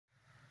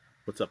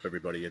What's up,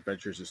 everybody?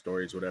 Adventures and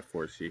Stories with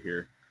F4C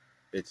here.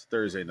 It's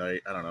Thursday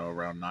night, I don't know,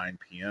 around 9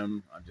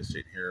 p.m. I'm just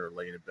sitting here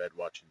laying in bed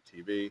watching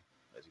TV,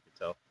 as you can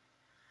tell.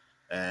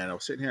 And I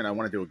was sitting here and I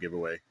want to do a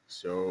giveaway.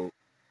 So,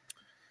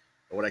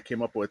 what I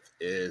came up with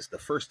is the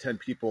first 10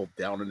 people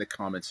down in the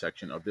comment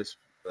section of this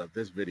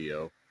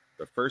video,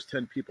 the first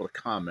 10 people to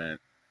comment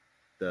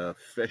the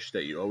fish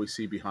that you always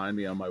see behind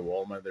me on my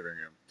wall in my living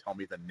room. Tell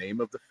me the name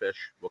of the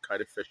fish, what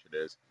kind of fish it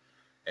is,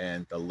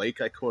 and the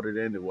lake I caught it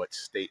in and what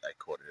state I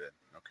caught it in.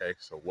 Okay,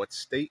 so what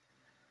state,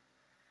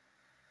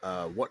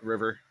 what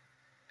river,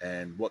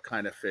 and what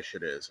kind of fish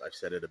it is. I've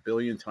said it a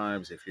billion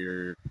times. If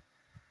you're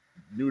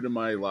new to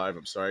my live,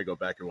 I'm sorry. Go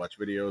back and watch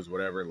videos,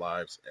 whatever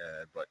lives.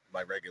 But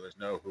my regulars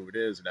know who it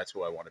is, and that's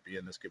who I want to be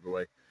in this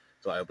giveaway.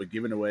 So I'll be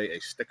giving away a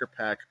sticker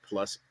pack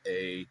plus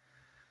a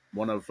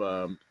one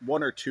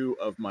or two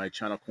of my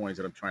channel coins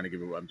that I'm trying to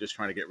give away. I'm just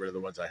trying to get rid of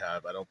the ones I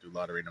have. I don't do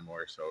lottery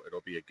anymore, so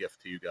it'll be a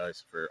gift to you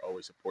guys for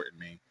always supporting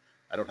me.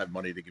 I don't have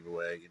money to give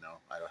away,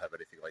 I don't have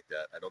anything like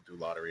that. I don't do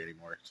lottery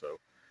anymore, so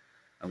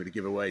I'm going to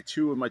give away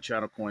two of my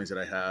channel coins that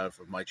I have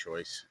of my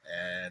choice,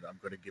 and I'm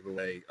going to give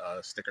away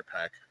a sticker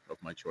pack of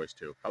my choice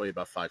too. Probably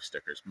about 5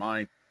 stickers.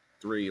 Mine,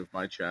 3 of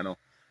my channel,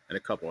 and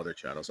a couple other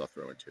channels I'll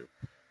throw in too.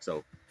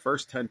 So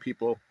first 10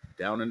 people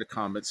down in the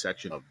comment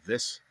section of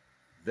this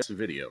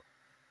video.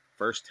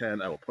 First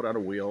 10, I will put on a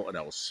wheel and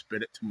I will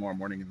spin it tomorrow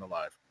morning in the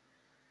live.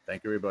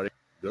 Thank you, everybody.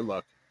 Good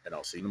luck, and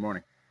I'll see you in the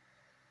morning.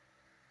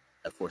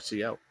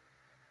 F4C out.